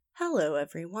Hello,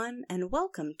 everyone, and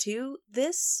welcome to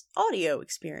this audio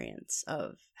experience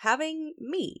of having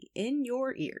me in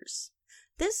your ears.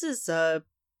 This is a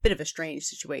bit of a strange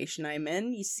situation I'm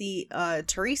in. You see,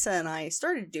 Teresa and I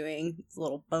started doing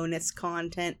little bonus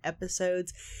content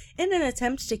episodes in an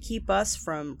attempt to keep us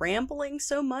from rambling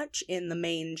so much in the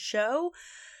main show,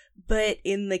 but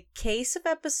in the case of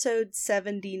episode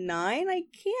 79, I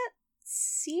can't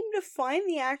seem to find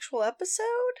the actual episode.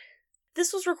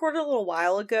 This was recorded a little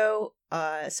while ago,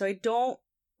 so I don't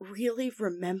really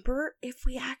remember if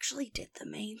we actually did the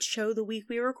main show the week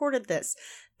we recorded this.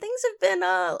 Things have been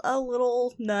a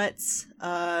little nuts,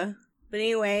 but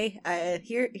anyway,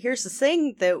 here's the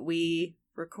thing that we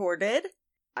recorded.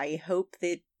 I hope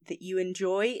that you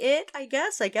enjoy it, I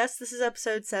guess. I guess this is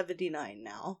episode 79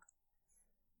 now.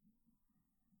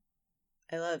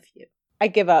 I love you. I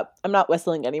give up. I'm not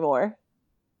whistling anymore.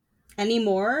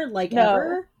 Anymore? Like No.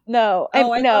 ever? No, I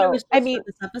thought it was just for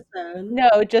this episode.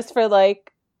 No, just for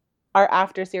like our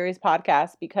after series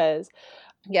podcast, because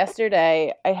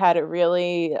yesterday I had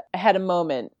a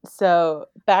moment. So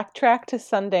backtrack to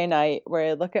Sunday night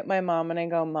where I look at my mom and I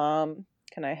go, "Mom,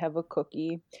 can I have a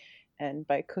cookie?" And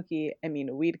by cookie, I mean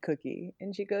a weed cookie.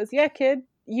 And she goes, "Yeah, kid,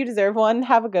 you deserve one.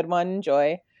 Have a good one.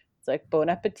 Enjoy." It's like bon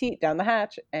appetit down the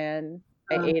hatch. And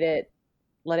I ate it,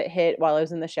 let it hit while I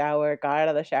was in the shower, got out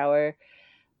of the shower.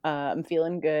 I'm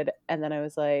feeling good. And then I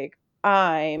was like,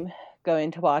 I'm going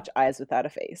to watch Eyes Without a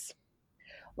Face.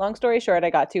 Long story short,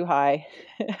 I got too high,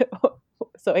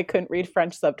 so I couldn't read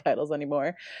French subtitles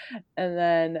anymore. And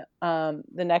then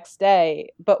the next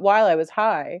day, but while I was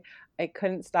high, I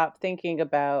couldn't stop thinking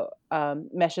about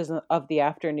Meshes of the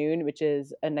Afternoon, which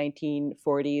is a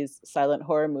 1940s silent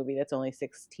horror movie that's only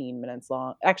 16 minutes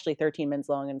long, actually 13 minutes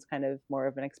long, and it's kind of more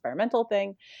of an experimental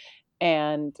thing.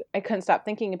 And I couldn't stop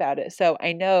thinking about it. So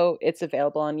I know it's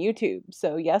available on YouTube.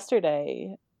 So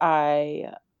yesterday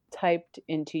I typed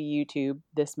into YouTube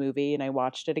this movie and I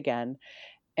watched it again.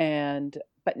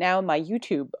 But now my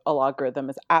YouTube algorithm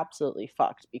is absolutely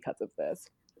fucked because of this.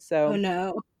 So Oh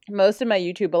no. Most of my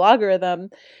YouTube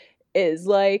algorithm is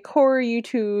like horror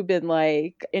YouTube and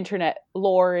like internet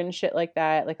lore and shit like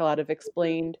that. Like a lot of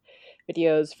explained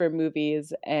videos for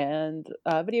movies and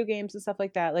video games and stuff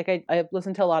like that. Like I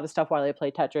listen to a lot of stuff while I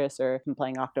play Tetris or if I'm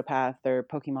playing Octopath or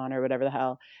Pokemon or whatever the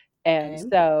hell. And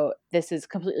so this is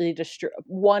completely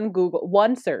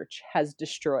one search has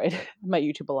destroyed my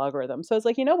YouTube algorithm. So I was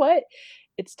like, you know what?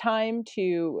 It's time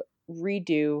to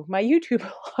redo my YouTube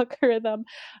algorithm.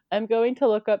 I'm going to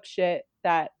look up shit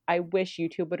that I wish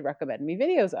YouTube would recommend me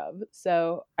videos of.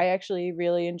 So I actually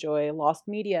really enjoy Lost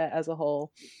Media as a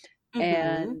whole.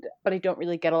 But I don't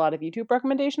really get a lot of YouTube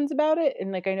recommendations about it.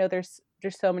 And like I know there's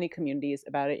so many communities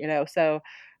about it, you know. So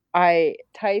I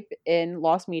type in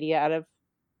Lost Media out of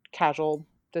casual,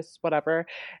 just whatever,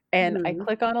 and I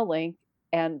click on a link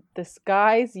and this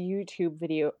guy's YouTube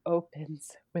video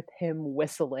opens with him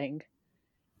whistling.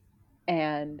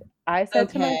 And I said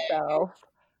to myself,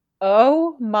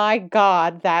 oh my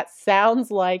God, that sounds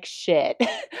like shit.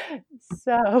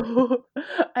 So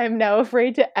I'm now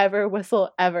afraid to ever whistle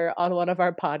ever on one of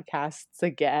our podcasts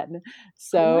again.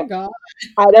 So oh my God.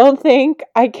 I don't think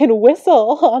I can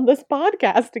whistle on this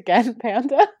podcast again,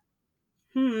 Panda.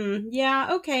 Yeah,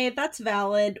 okay, that's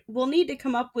valid. We'll need to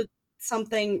come up with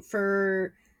something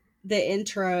for the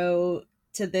intro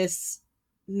to this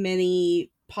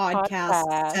mini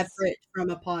podcast separate from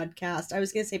a podcast. I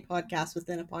was going to say podcast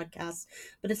within a podcast,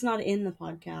 but it's not in the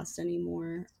podcast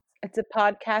anymore. It's a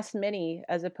podcast mini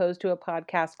as opposed to a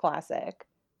podcast classic.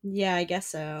 Yeah, I guess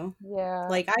so. Yeah.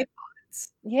 Like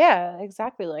iPods. Yeah,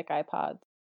 exactly like iPods.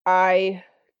 I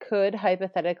could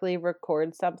hypothetically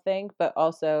record something, but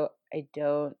also I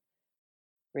don't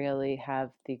really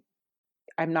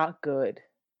I'm not good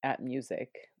at music.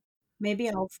 Maybe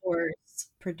I'll force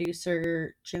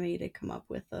producer Jimmy to come up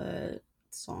with a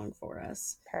song for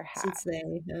us. Perhaps. Since they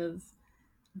have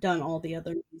done all the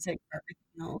other music for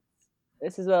everything else.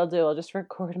 This is what I'll do. I'll just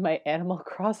record my Animal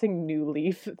Crossing New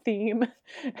Leaf theme.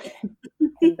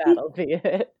 And that'll be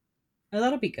it. Oh,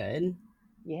 that'll be good.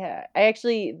 Yeah.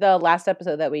 The last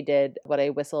episode that we did, what I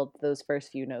whistled those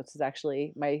first few notes is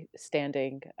actually my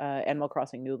standing Animal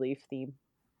Crossing New Leaf theme.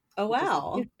 Oh,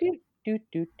 wow.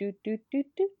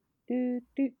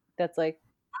 That's like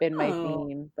been my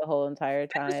theme the whole entire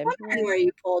time. I was wondering where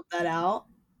you pulled that out.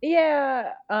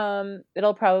 Yeah,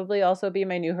 it'll probably also be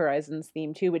my New Horizons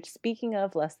theme too, which speaking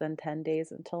of, less than 10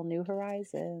 days until New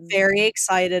Horizons. Very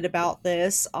excited about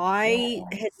this. I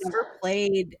had never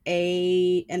played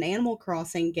an Animal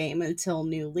Crossing game until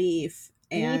New Leaf.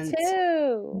 And me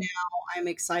too. Now I'm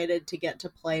excited to get to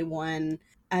play one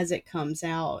as it comes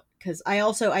out, because I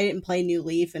didn't play New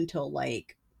Leaf until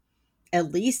like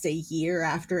at least a year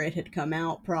after it had come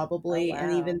out, Oh probably,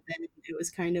 and wow. even then it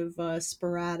was kind of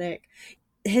sporadic.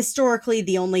 Historically,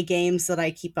 the only games that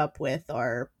I keep up with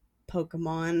are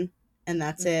Pokemon, and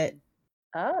that's it. Mhm.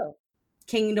 Oh,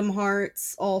 Kingdom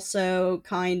Hearts, also,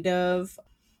 kind of,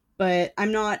 but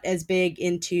I'm not as big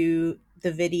into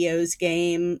the videos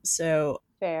game, so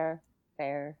fair,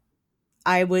 fair.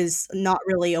 I was not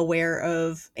really aware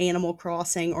of Animal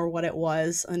Crossing or what it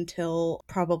was until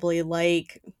probably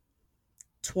like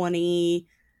 2013.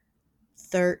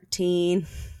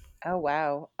 Oh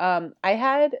wow. I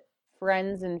had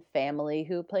friends and family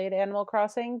who played Animal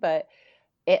Crossing, but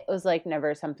it was like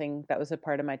never something that was a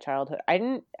part of my childhood. I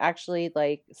didn't actually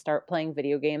like start playing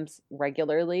video games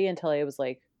regularly until I was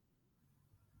like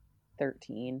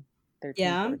 13,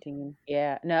 13, Yeah. 14.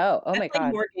 Yeah. No. Oh I my played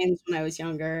God. more games when I was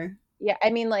younger. Yeah,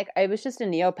 I mean, like, I was just a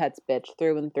Neopets bitch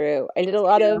through and through. I Me did a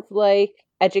lot too. of like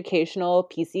educational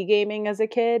PC gaming as a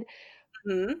kid.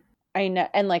 Mhm. I know,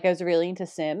 and like I was really into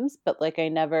Sims, but like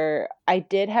I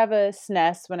did have a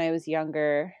SNES when I was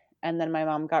younger, and then my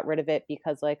mom got rid of it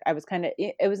because like I was kind of,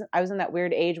 I was in that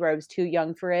weird age where I was too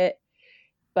young for it,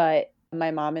 but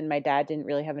my mom and my dad didn't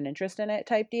really have an interest in it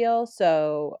type deal,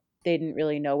 so they didn't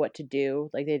really know what to do.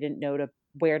 Like they didn't know to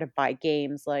where to buy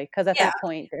games, like because at Yeah, that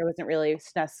point there wasn't really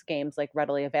SNES games like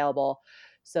readily available,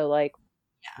 so like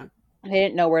yeah. they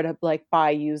didn't know where to like buy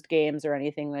used games or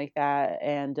anything like that.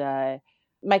 And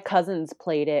my cousins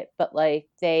played it, but like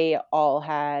they all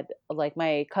had like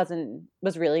my cousin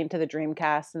was really into the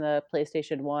Dreamcast and the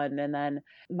PlayStation 1, and then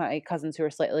my cousins who were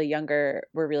slightly younger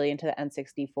were really into the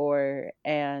N64,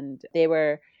 and they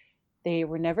were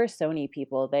never Sony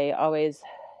people. They always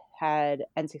had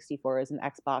N64s and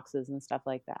Xboxes and stuff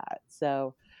like that.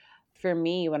 So for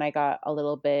me, when I got a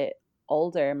little bit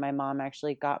older, my mom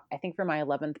actually got, I think for my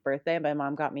 11th birthday, my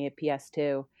mom got me a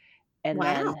PS2. And Wow.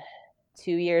 then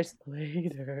 2 years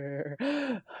later,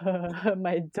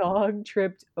 my dog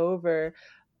tripped over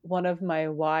one of my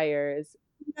wires,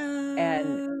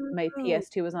 and my No.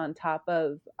 PS2 was on top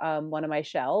of one of my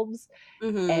shelves,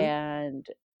 Mhm. and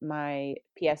my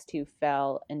PS2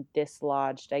 fell and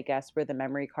dislodged, I guess, where the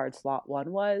memory card slot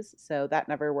one was. So that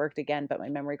never worked again, but my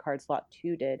memory card slot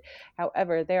two did.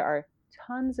 However, there are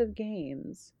tons of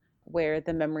games where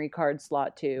the memory card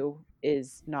slot two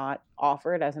is not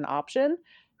offered as an option.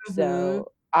 Mhm.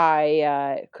 So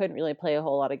I couldn't really play a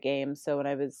whole lot of games. So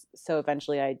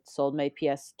eventually I sold my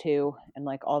PS2 and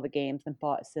like all the games and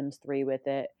bought Sims 3 with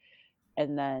it.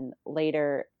 And then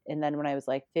when I was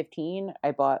like 15,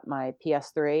 I bought my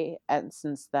PS3, and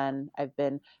since then I've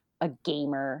been a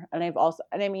gamer. And I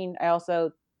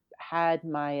also had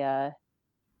my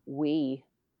Wii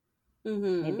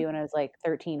maybe Mhm. when I was like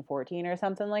 13, 14 or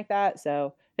something like that.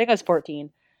 So I think I was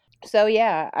 14. So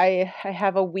yeah, I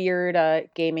have a weird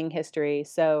gaming history.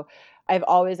 So I've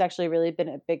always actually really been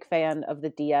a big fan of the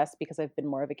DS because I've been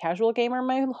more of a casual gamer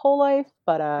my whole life.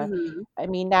 But Mhm. I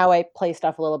mean now I play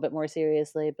stuff a little bit more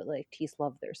seriously. But like Tees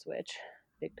love their Switch,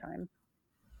 big time.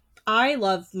 I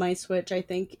love my Switch. I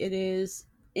think it is,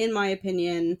 in my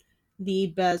opinion, the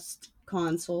best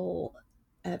console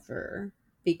ever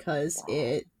because Wow.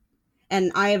 it,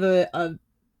 and I have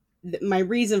my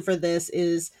reason for this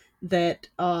is that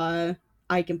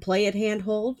I can play it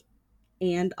handhold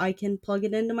and I can plug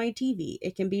it into my TV.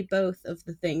 It can be both of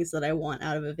the things that I want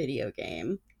out of a video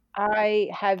game. I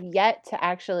have yet to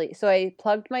actually. So I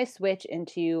plugged my Switch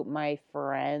into my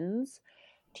friend's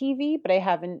TV, but I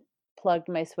haven't plugged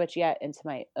my Switch yet into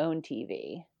my own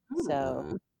TV. So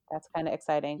Oh, that's kind of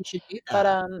exciting. you should do But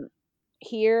that.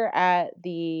 here at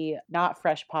the Not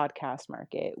Fresh Podcast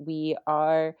Market, we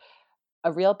are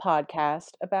a real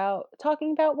podcast about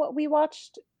talking about what we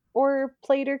watched or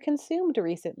played or consumed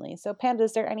recently. So, Panda,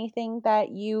 is there anything that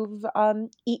you've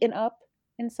eaten up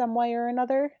in some way or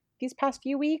another these past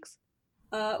few weeks?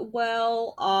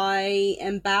 Well, I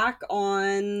am back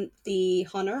on the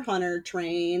Hunter x Hunter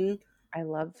train. I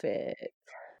love it.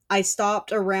 I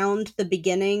stopped around the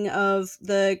beginning of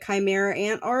the Chimera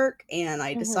Ant arc and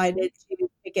I Hmm. decided to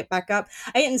pick it back up.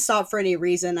 I didn't stop for any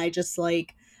reason. I just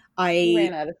like You I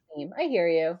ran out of steam. I hear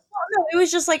you. no, it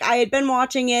was just like I had been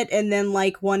watching it and then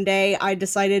like one day I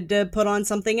decided to put on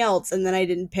something else and then I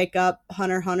didn't pick up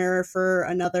Hunter x Hunter for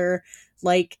another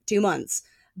like 2 months.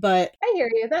 But I hear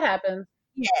you. That happens.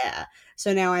 yeah.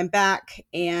 So now I'm back,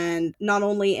 and not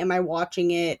only am I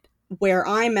watching it where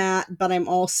I'm at, but I'm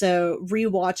also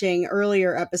rewatching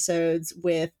earlier episodes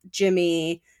with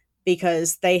Jimmy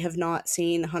because they have not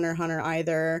seen Hunter x Hunter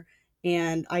either.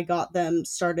 And I got them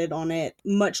started on it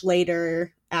much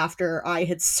later after I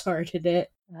had started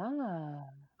it.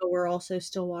 Ah. but we're also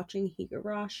still watching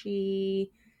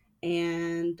Higurashi.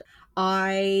 And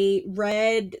I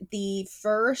read the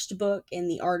first book in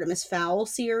the Artemis Fowl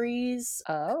series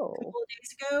a Oh. couple of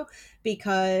days ago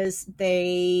because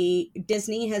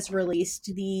Disney has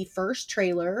released the first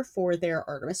trailer for their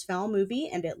Artemis Fowl movie,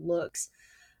 and it looks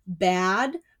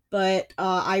bad. But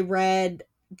I read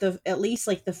at least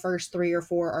like the first 3 or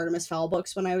 4 Artemis Fowl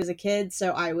books when I was a kid,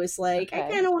 so I was like, I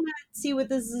Okay. kind of want to see what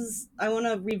this is. I want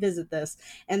to revisit this.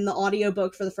 And the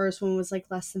audiobook for the first one was like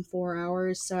less than 4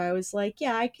 hours, so I was like,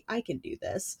 yeah, I can do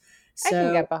this. I can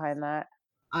So get behind that.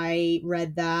 I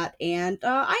read that, and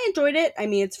I enjoyed it. I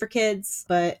mean, it's for kids,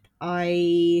 but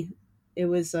it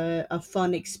was a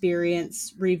fun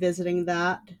experience revisiting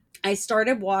that. I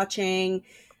started watching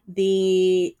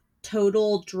the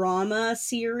Total Drama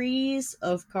series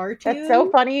of cartoons. That's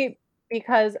so funny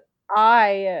because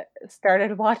I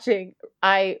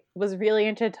was really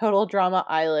into Total Drama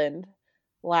Island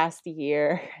last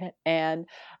year, and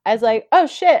I was like, oh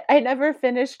shit, I never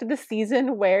finished the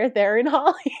season where they're in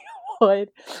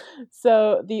Hollywood.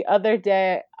 So the other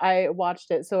day I watched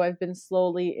it, so I've been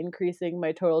slowly increasing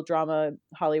my Total Drama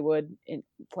Hollywood in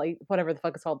like whatever the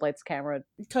fuck it's called, Lights Camera.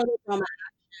 Total Drama.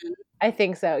 I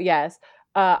think so, yes.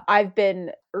 I've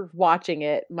been watching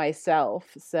it myself,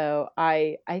 so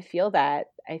I feel that.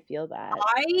 I feel that.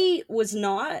 I was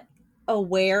not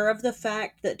aware of the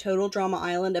fact that Total Drama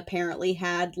Island apparently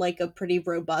had like a pretty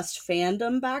robust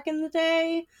fandom back in the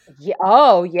day. Yeah.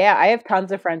 Oh, yeah. I have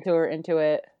tons of friends who are into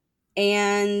it.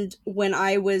 And when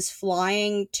I was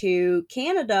flying to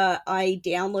Canada, I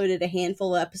downloaded a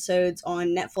handful of episodes on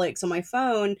Netflix on my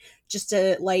phone just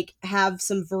to like have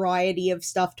some variety of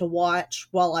stuff to watch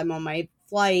while I'm on my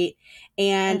flight.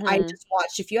 And I just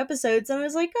watched a few episodes and I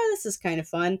was like, oh, this is kind of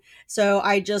fun. So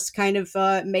I just kind of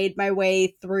made my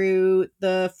way through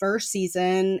the first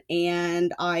season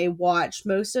and I watched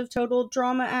most of Total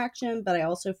Drama Action, but I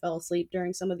also fell asleep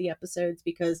during some of the episodes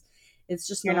because it's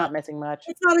just You're not missing much.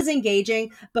 It's not as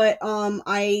engaging, but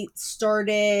I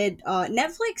started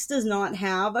Netflix does not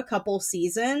have a couple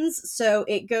seasons, so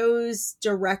it goes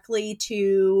directly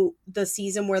to the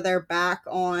season where they're back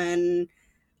on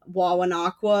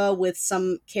Wawanakwa with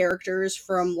some characters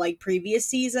from like previous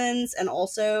seasons and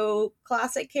also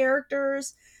classic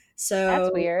characters. So That's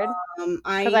weird.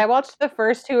 Because I watched the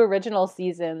first 2 original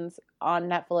seasons on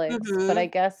Netflix, but I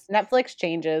guess Netflix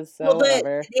changes, so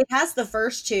whatever. It has the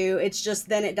first 2. It's just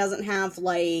then it doesn't have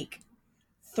like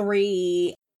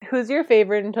 3. Who's your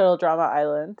favorite in Total Drama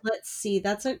Island? Let's see.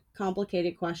 That's a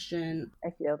complicated question.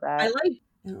 I feel that. I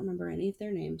don't remember any of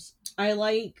their names. I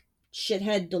like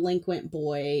Shithead Delinquent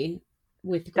Boy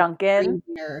with Duncan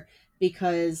hair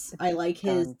because I like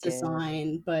his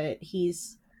design, but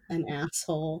he's an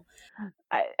asshole.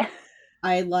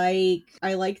 I like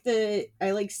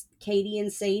Katie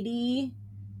and Sadie.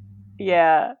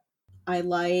 Yeah. I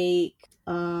like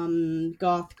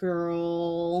Goth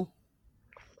Girl.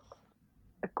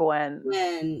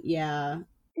 Gwen, yeah.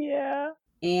 Yeah.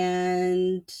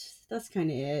 And that's kind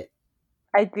of it.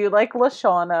 I do like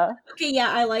Lashana. Okay,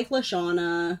 yeah, I like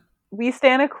Lashana. We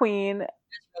stand a queen.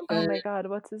 Oh my god,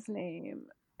 what's his name?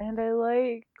 And I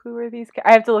like, who are these?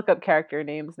 I have to look up character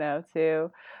names now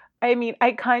too. I mean,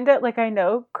 I kind of like, I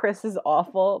know Chris is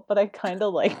awful, but I kind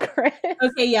of like Chris.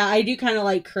 Okay, yeah, I do kind of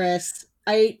like Chris.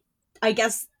 I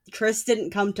guess Chris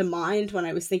didn't come to mind when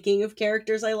I was thinking of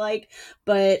characters I like,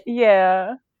 but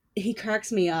yeah, he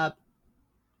cracks me up.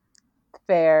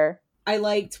 Fair. I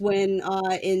liked when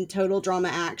in Total Drama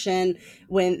Action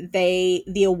when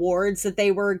the awards that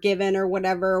they were given or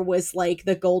whatever was like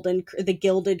the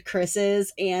Gilded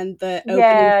Chris's, and the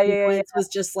opening sequence was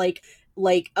just like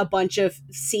a bunch of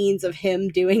scenes of him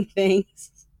doing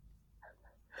things.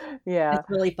 Yeah, it's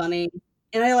really funny.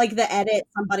 And I like the edit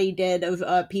somebody did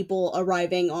of people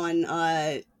arriving on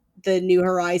the New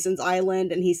Horizons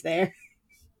island and he's there.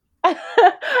 I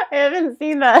haven't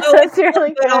seen that. Oh, that's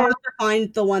really good. I'll have to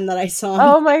find the one that I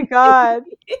saw. Oh my god.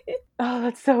 Oh,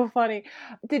 that's so funny.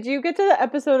 Did you get to the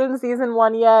episode in season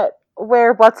 1 yet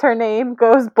where what's her name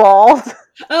goes bald?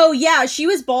 Oh yeah, she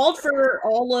was bald for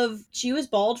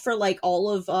like all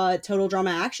of Total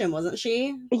Drama Action, wasn't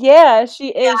she? Yeah, she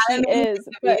is. Yeah, she is.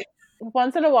 But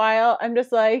once in a while, I'm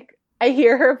just like, I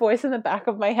hear her voice in the back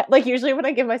of my head. Like usually when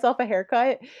I give myself a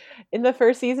haircut in the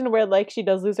first season where like she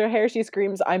does lose her hair, she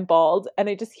screams, "I'm bald." And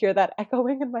I just hear that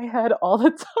echoing in my head all the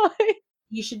time.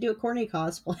 You should do a Courtney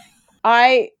cosplay.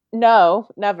 No,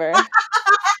 never.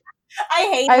 I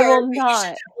hate her. I will not. You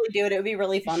should totally do it. It would be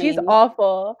really funny. She's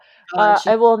awful.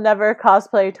 I will never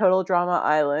cosplay Total Drama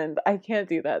Island. I can't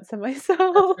do that to myself.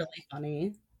 That's really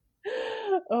funny.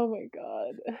 Oh my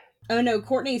god. Oh no,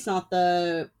 Courtney's not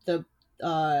the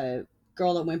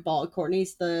girl that went bald.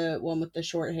 Courtney's the one with the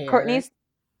short hair. Courtney's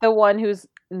the one who's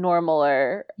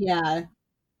normaler. Yeah.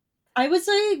 I was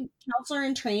a counselor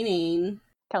in training.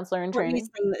 Courtney's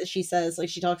thing that she says, like,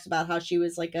 she talks about how she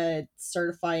was like a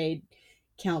certified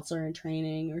counselor in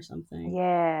training or something.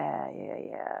 Yeah.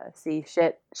 See,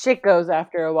 shit goes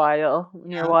after a while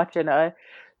when you're watching a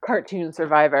cartoon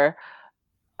Survivor.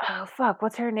 Oh fuck,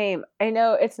 what's her name? I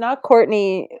know it's not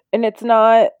Courtney, and it's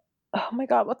not. Oh my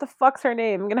god, what the fuck's her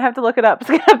name? I'm gonna have to look it up.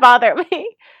 It's gonna bother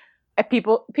me.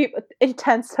 People,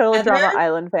 intense Total Heather? Drama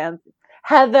Island fans.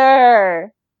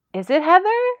 Heather, is it Heather?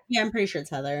 Yeah, I'm pretty sure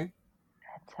it's Heather.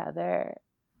 It's Heather.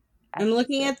 I'm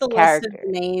looking at the list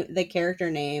of the character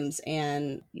names,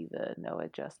 and Eva, Noah,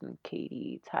 Justin,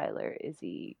 Katie, Tyler,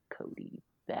 Izzy, Cody,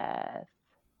 Beth.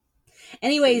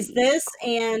 Anyways, this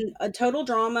and a Total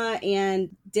Drama and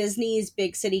Disney's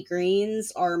Big City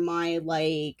Greens are my,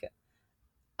 like,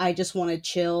 I just want to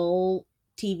chill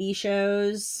TV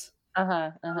shows.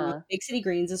 Big City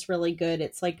Greens is really good.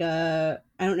 It's like I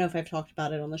don't know if I've talked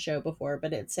about it on the show before,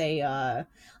 but it's a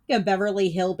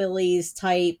Beverly Hillbillies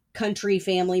type country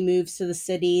family moves to the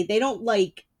city. They don't,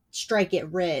 like, strike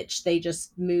it rich. They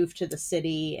just move to the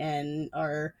city and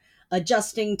are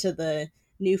adjusting to the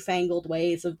newfangled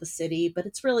ways of the city, but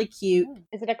it's really cute.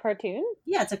 Is it a cartoon?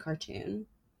 Yeah, it's a cartoon.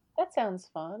 That sounds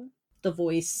fun. The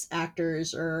voice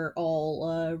actors are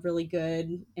all really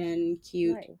good and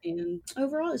cute, and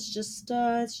overall it's just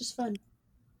fun.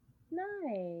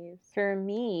 Nice. For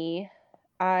me,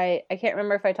 I can't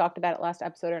remember if I talked about it last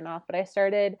episode or not, but I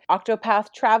started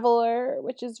Octopath Traveler,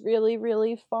 which is really,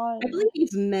 really fun. I believe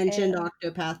you've mentioned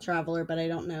Octopath Traveler, but I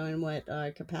don't know in what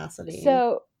capacity.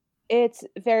 So it's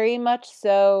very much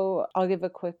so. I'll give a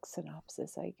quick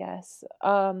synopsis, I guess.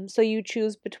 So you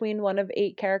choose between one of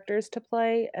 8 characters to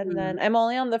play, and then I'm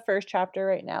only on the first chapter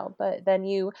right now, but then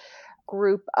you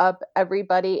group up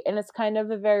everybody, and it's kind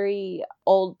of a very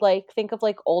old, like, think of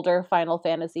like older Final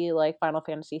Fantasy, like Final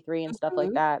Fantasy 3 and stuff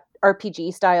like that,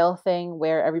 RPG style thing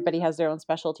where everybody has their own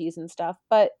specialties and stuff.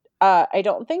 But I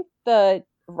don't think the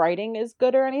writing is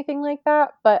good or anything like that,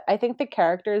 but I think the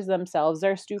characters themselves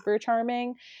are super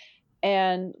charming.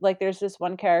 And like there's this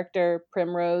one character,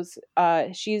 Primrose,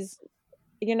 she's,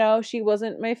 you know, she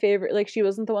wasn't my favorite, like she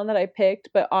wasn't the one that I picked,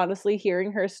 but honestly,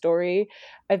 hearing her story,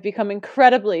 I've become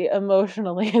incredibly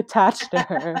emotionally attached to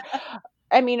her.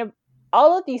 I mean,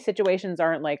 all of these situations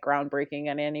aren't like groundbreaking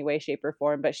in any way, shape, or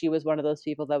form, but she was one of those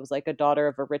people that was like a daughter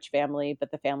of a rich family,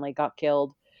 but the family got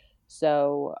killed.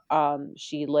 So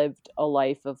she lived a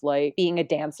life of like being a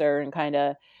dancer and kind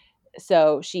of,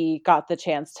 so she got the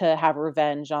chance to have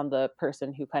revenge on the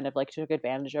person who kind of like took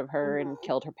advantage of her and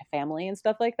killed her family and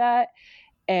stuff like that.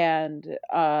 And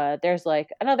there's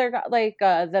like another guy, like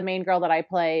the main girl that I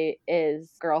play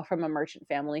is a girl from a merchant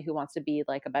family who wants to be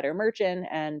like a better merchant.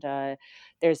 And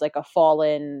there's like a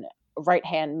fallen right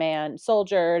hand man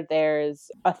soldier.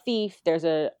 There's a thief. There's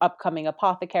a upcoming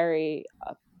apothecary.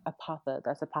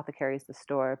 That's apothecary is the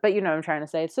store, but you know what I'm trying to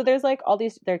say. So there's like all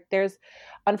these, there's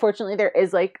unfortunately there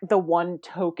is like the one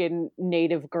token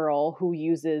native girl who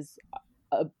uses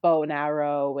a bow and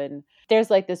arrow, and there's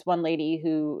like this one lady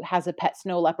who has a pet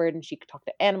snow leopard and she could talk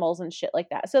to animals and shit like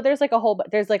that. So there's like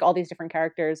there's like all these different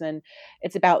characters, and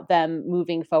it's about them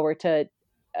moving forward to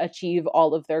achieve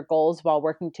all of their goals while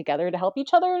working together to help each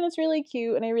other, and it's really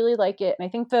cute and I really like it, and I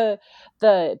think the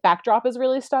backdrop is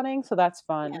really stunning, so that's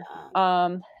fun.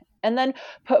 And then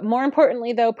more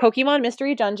importantly though, Pokemon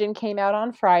Mystery Dungeon came out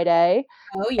on Friday.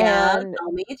 Oh yeah, and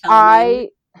tell me.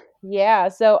 Yeah,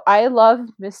 so I love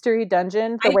Mystery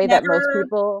Dungeon the way that most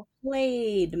people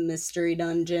played Mystery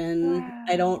Dungeon. Wow.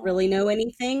 I don't really know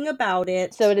anything about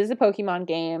it. So it is a Pokemon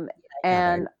game,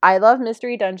 and I love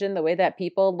Mystery Dungeon the way that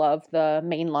people love the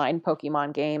mainline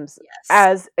Pokemon games. Yes.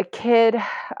 As a kid,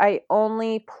 I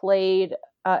only played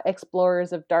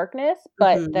Explorers of Darkness,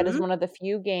 but that is one of the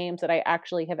few games that I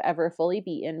actually have ever fully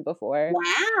beaten before.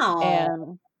 Wow.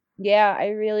 And yeah, I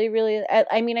really, really,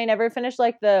 I mean, I never finished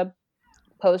like the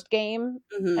post-game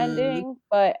ending,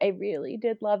 but I really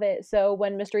did love it. So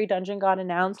when Mystery Dungeon got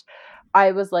announced,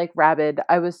 I was like rabid.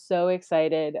 I was so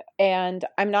excited, and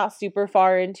I'm not super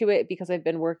far into it because I've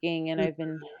been working and I've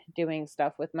been doing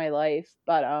stuff with my life,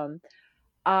 but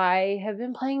I have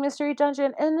been playing Mystery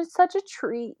Dungeon, and it's such a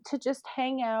treat to just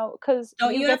hang out, because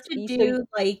don't you have to do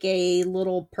like a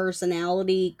little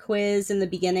personality quiz in the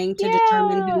beginning to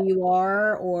determine who you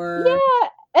are, or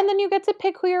and then you get to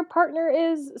pick who your partner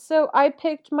is. So I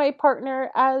picked my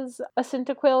partner as a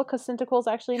Cyndaquil, because Cyndaquil is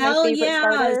actually my favorite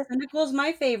starter. Cyndaquil's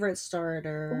my favorite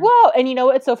starter. Whoa! And you know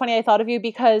what? It's so funny I thought of you,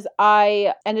 because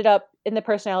I ended up in the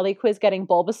personality quiz getting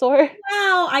Bulbasaur.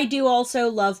 Wow, I do also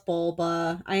love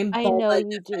Bulba. I am I know Bulba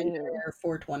you do. Defender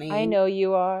 420. I know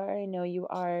you are. I know you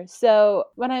are. So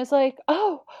when I was like,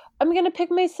 oh, I'm gonna pick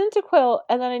my Cyndaquil,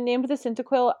 and then I named the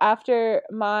Cyndaquil after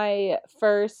my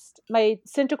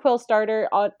Cyndaquil starter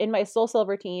in my Soul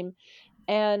Silver team.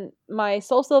 And my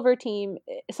Soul Silver team,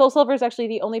 Soul Silver is actually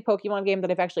the only Pokemon game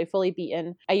that I've actually fully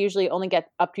beaten. I usually only get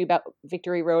up to about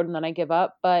Victory Road and then I give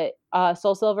up. But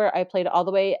Soul Silver, I played all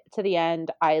the way to the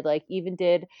end. I like even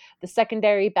did the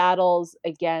secondary battles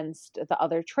against the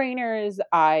other trainers.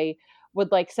 I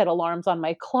would like set alarms on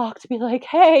my clock to be like,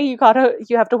 hey, you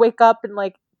have to wake up and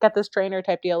like get this trainer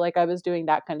type deal. Like I was doing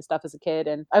that kind of stuff as a kid,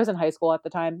 and I was in high school at the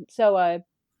time. So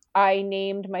I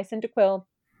named my Cyndaquil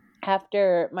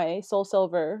after my Soul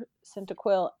Silver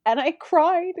Cyndaquil, and I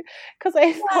cried because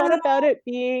I thought about it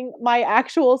being my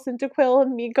actual Cyndaquil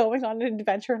and me going on an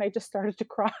adventure, and I just started to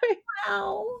cry.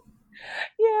 Wow.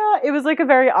 Yeah, it was like a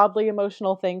very oddly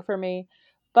emotional thing for me.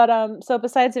 But so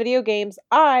besides video games,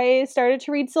 I started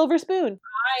to read Silver Spoon.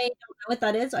 I don't know what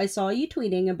that is. I saw you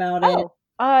tweeting about it.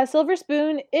 Silver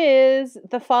Spoon is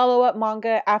the follow-up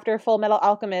manga after Full Metal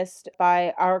Alchemist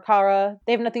by Arakawa.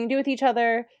 They have nothing to do with each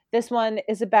other. This one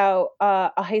is about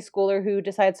a high schooler who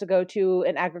decides to go to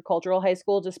an agricultural high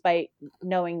school despite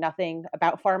knowing nothing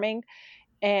about farming.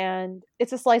 And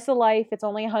it's a slice of life. It's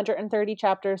only 130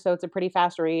 chapters, so it's a pretty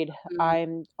fast read.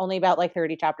 I'm only about like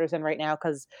 30 chapters in right now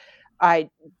because I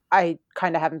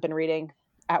kind of haven't been reading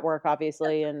at work,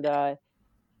 obviously, and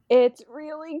it's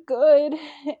really good,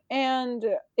 and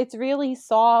it's really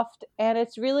soft, and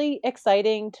it's really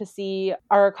exciting to see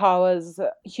Arakawa's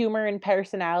humor and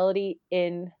personality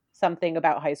in something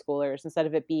about high schoolers instead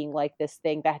of it being like this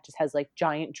thing that just has like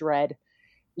giant dread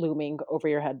looming over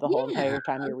your head the whole entire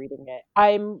time you're reading it.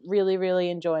 I'm really, really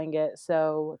enjoying it.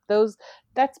 So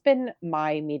that's been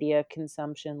my media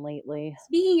consumption lately.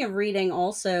 Speaking of reading,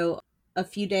 also, a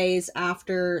few days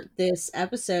after this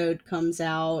episode comes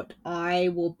out, I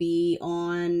will be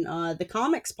on the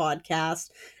comics podcast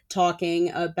talking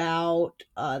about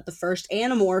the first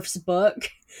Animorphs book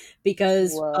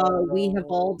because we have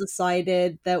all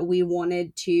decided that we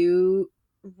wanted to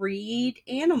read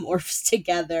Animorphs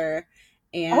together.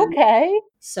 And okay.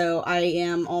 So I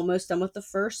am almost done with the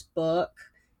first book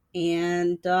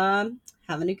and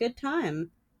having a good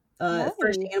time. Nice.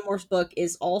 First Animorphs book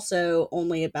is also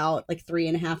only about like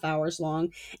 3.5 hours long,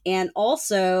 and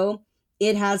also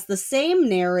it has the same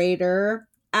narrator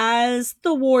as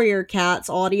the Warrior Cats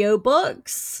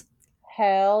audiobooks.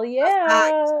 Hell yeah. The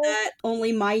fact that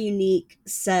only my unique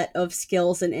set of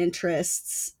skills and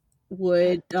interests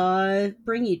would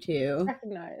bring you to.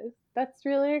 Recognize. That's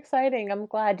really exciting. I'm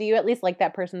glad. Do you at least like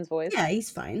that person's voice? Yeah, he's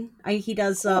fine. He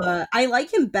does. I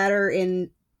like him better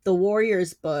in the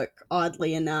Warriors book,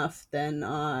 oddly enough, than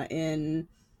in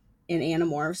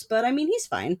Animorphs. But I mean, he's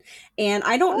fine. And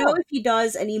I don't know if he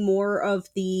does any more of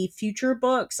the future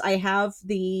books. I have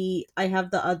the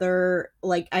other,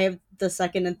 like, I have the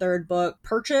second and third book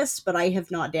purchased, but I have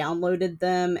not downloaded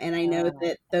them. And I know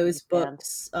that those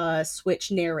books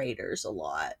switch narrators a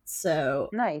lot. So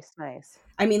nice.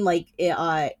 I mean, like,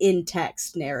 in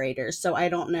text narrators. So I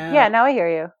don't know. Yeah, now I hear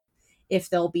you. If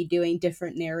they'll be doing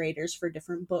different narrators for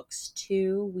different books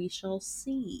too, we shall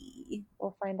see.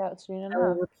 We'll find out soon enough. I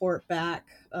will report back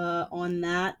on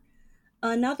that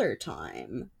another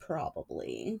time,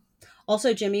 probably.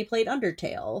 Also, Jimmy played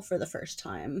Undertale for the first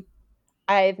time.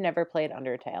 I've never played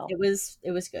Undertale. It was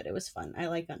good. It was fun. I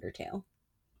like Undertale.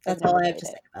 That's all I have to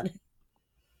say about it.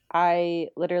 I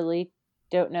literally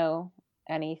don't know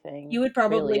anything. You would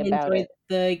probably really enjoy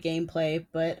the gameplay,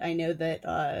 but I know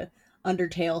that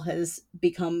Undertale has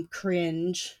become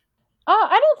cringe.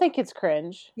 I don't think it's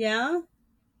cringe. Yeah?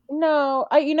 No,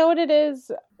 you know what it is?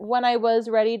 When I was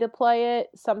ready to play it,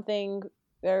 something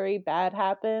very bad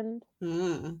happened.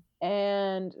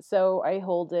 And so I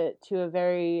hold it to a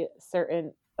very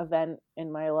certain event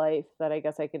in my life that I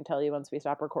guess I can tell you once we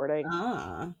stop recording.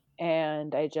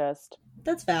 And I just...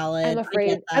 That's valid.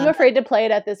 I'm afraid to play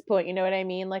it at this point. You know what I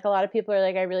mean? Like, a lot of people are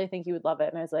like, I really think you would love it.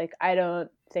 And I was like, I don't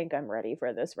think I'm ready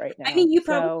for this right now. I mean, you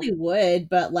probably would,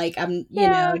 but like, I'm, you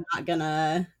know, not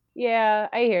gonna. Yeah,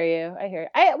 I hear you.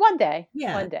 One day.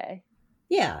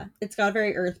 Yeah, it's got a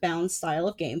very Earthbound style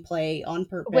of gameplay on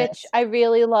purpose, which I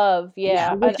really love.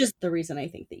 Yeah, which is the reason I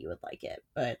think that you would like it.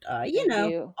 But you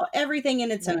know, everything in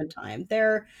its own time.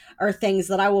 There are things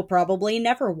that I will probably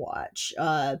never watch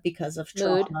because of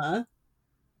trauma.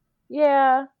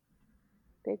 Yeah.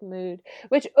 Big mood.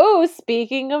 Which,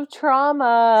 speaking of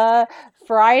trauma,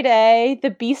 Friday,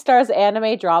 the Beastars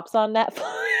anime drops on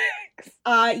Netflix.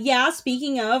 Netflix? Yeah,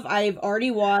 speaking of, I've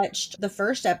already watched the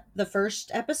first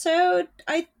episode.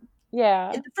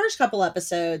 Yeah. The first couple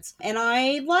episodes, and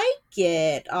I like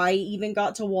it. I even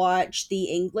got to watch the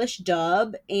English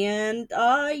dub, and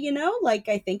like,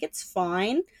 I think it's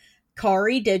fine.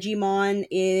 Kari Digimon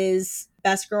is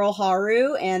best girl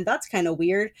Haru, and that's kind of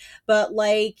weird, but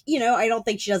like, I don't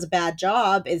think she does a bad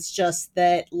job. It's just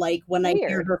that, like, when I hear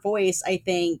Weird. her voice, I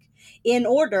think, in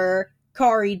order,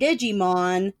 Kari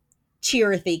Digimon,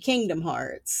 Chirithy Kingdom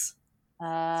Hearts.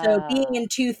 So being in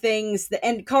two things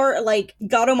and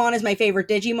Gatomon is my favorite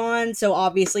Digimon, so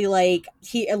obviously, like,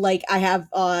 I have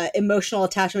emotional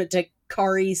attachment to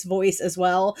Kari's voice as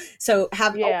well. So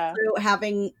Yeah.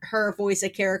 having her voice a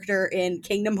character in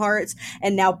Kingdom Hearts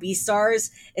and now Beastars,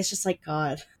 it's just like,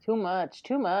 God, Too much.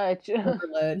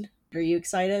 overload. Are you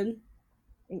excited?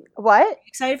 What?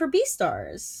 Excited for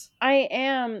Beastars? I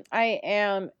am.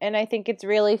 And I think it's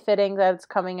really fitting that it's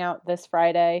coming out this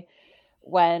Friday,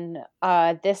 when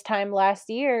this time last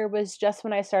year was just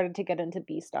when I started to get into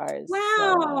Beastars.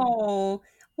 So Wow,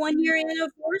 1 year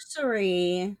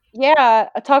anniversary. yeah,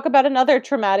 talk about another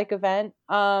traumatic event.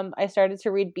 I started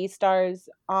to read Beastars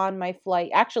on my flight,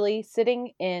 actually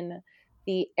sitting in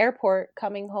the airport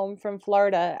coming home from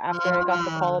Florida after I got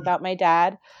the call Ah. about my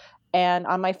dad. And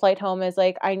on my flight home, is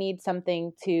like, I need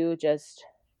something to just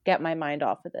get my mind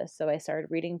off of this. So I started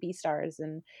reading Beastars,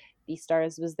 and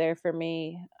Beastars was there for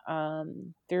me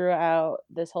throughout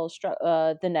this whole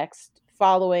the next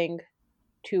following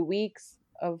 2 weeks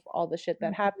of all the shit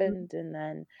that happened, and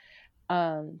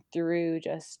then through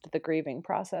just the grieving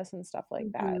process and stuff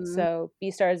like that. Mhm. So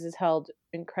Beastars is held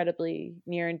incredibly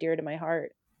near and dear to my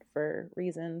heart for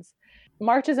reasons.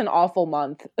 March is an awful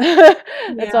month. That's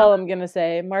Yeah. all I'm gonna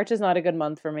say. March is not a good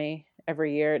month for me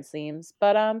every year, it seems.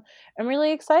 But I'm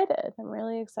really excited. I'm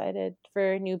really excited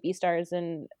for new Beastars,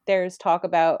 and there's talk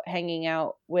about hanging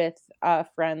out with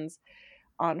friends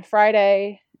on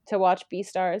Friday to watch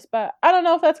Beastars, but I don't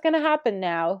know if that's gonna happen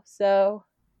now. So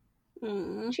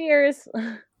Mm. cheers.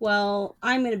 Well,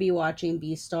 I'm gonna be watching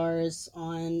Beastars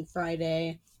on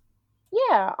Friday.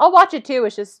 Yeah, I'll watch it too.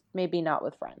 It's just maybe not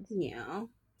with friends. Yeah.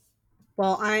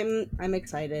 Well, I'm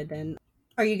excited. And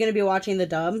are you gonna be watching the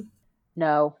dub?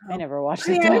 No, I Oh. never watched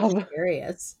I the mean, I was dub.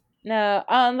 curious. No,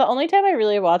 the only time I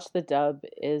really watched the dub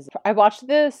is I watched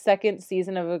the second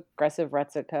season of Aggressive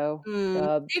Retsuko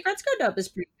dub. The Gretzko dub is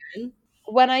pretty good.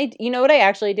 You know what I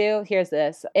actually do? Here's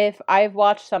this. If I've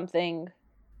watched something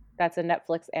that's a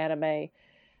Netflix anime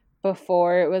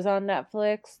before it was on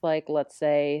Netflix, like let's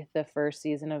say the first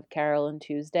season of Carol and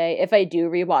Tuesday, if I do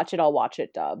rewatch it, I'll watch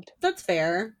it dubbed. That's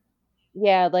fair.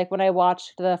 Yeah, like when I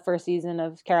watched the first season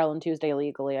of Carol and Tuesday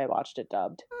legally, I watched it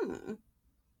dubbed.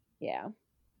 Yeah.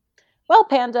 Well,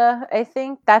 Panda, I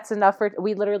think that's enough for.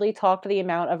 We literally talked the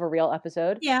amount of a real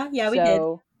episode. Yeah, we did.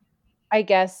 So I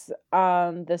guess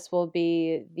this will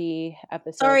be the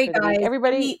episode Sorry, for the guys. week.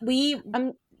 Everybody, We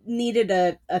needed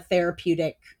a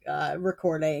therapeutic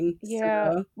recording.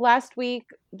 yeah. So. Last week,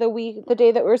 the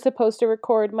day that we were supposed to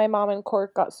record, my mom and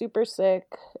Cork got super sick,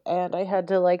 and I had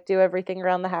to like do everything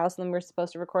around the house. And then we were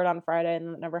supposed to record on Friday,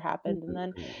 and it never happened. And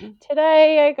then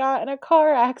today, I got in a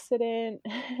car accident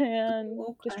and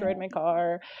destroyed my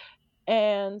car.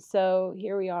 And so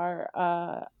here we are.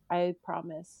 I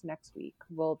promise next week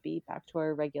we'll be back to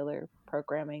our regular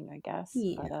programming, I guess.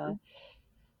 Yeah. But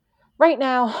right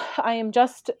now, I am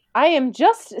just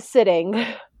sitting.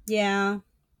 Yeah.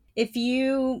 If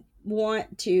you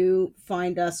want to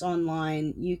find us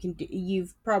online,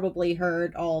 you've probably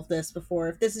heard all of this before.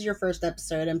 If this is your first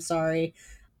episode, I'm sorry.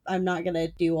 I'm not gonna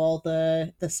do all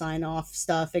the sign off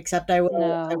stuff, except I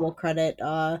will credit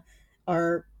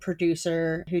our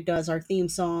producer who does our theme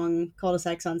song,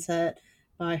 Cul-de-sac Sunset,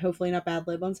 by Hopefully Not Bad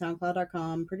Lib on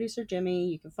SoundCloud.com. Producer Jimmy.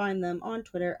 You can find them on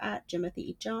Twitter at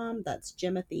Jimothy Jam. That's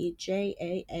Jimothy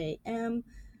JAAM.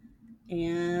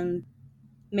 And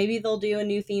maybe they'll do a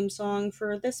new theme song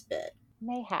for this bit.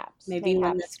 Mayhaps. Maybe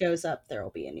when this goes up, there will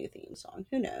be a new theme song.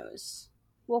 Who knows?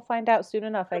 We'll find out soon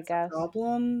enough, I guess. A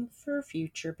problem for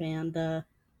future, Panda.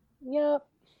 Yep.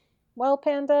 Well,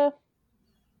 Panda,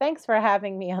 thanks for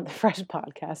having me on the Fresh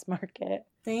Podcast Market.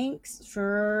 Thanks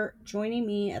for joining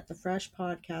me at the Fresh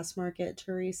Podcast Market,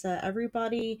 Teresa.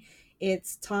 Everybody,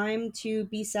 it's time to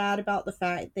be sad about the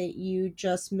fact that you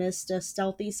just missed a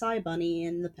stealthy Psy Bunny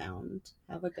in the pound.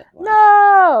 Have a good one.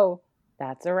 No!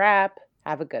 That's a wrap.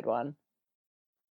 Have a good one.